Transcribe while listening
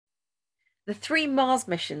The three Mars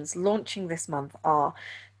missions launching this month are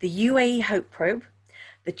the UAE Hope Probe,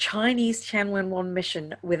 the Chinese Tianwen-1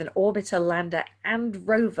 mission with an orbiter, lander, and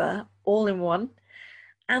rover all in one,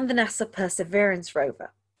 and the NASA Perseverance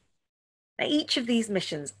rover. Now, each of these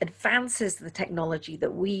missions advances the technology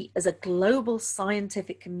that we as a global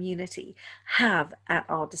scientific community have at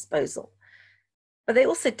our disposal. But they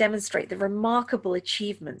also demonstrate the remarkable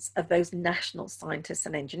achievements of those national scientists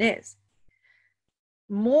and engineers.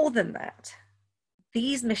 More than that,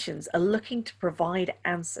 these missions are looking to provide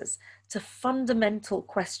answers to fundamental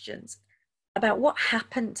questions about what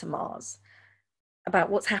happened to Mars, about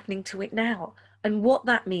what's happening to it now, and what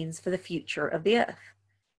that means for the future of the Earth.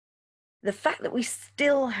 The fact that we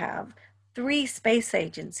still have three space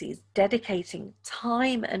agencies dedicating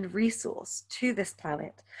time and resource to this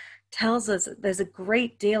planet tells us that there's a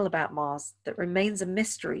great deal about Mars that remains a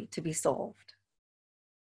mystery to be solved.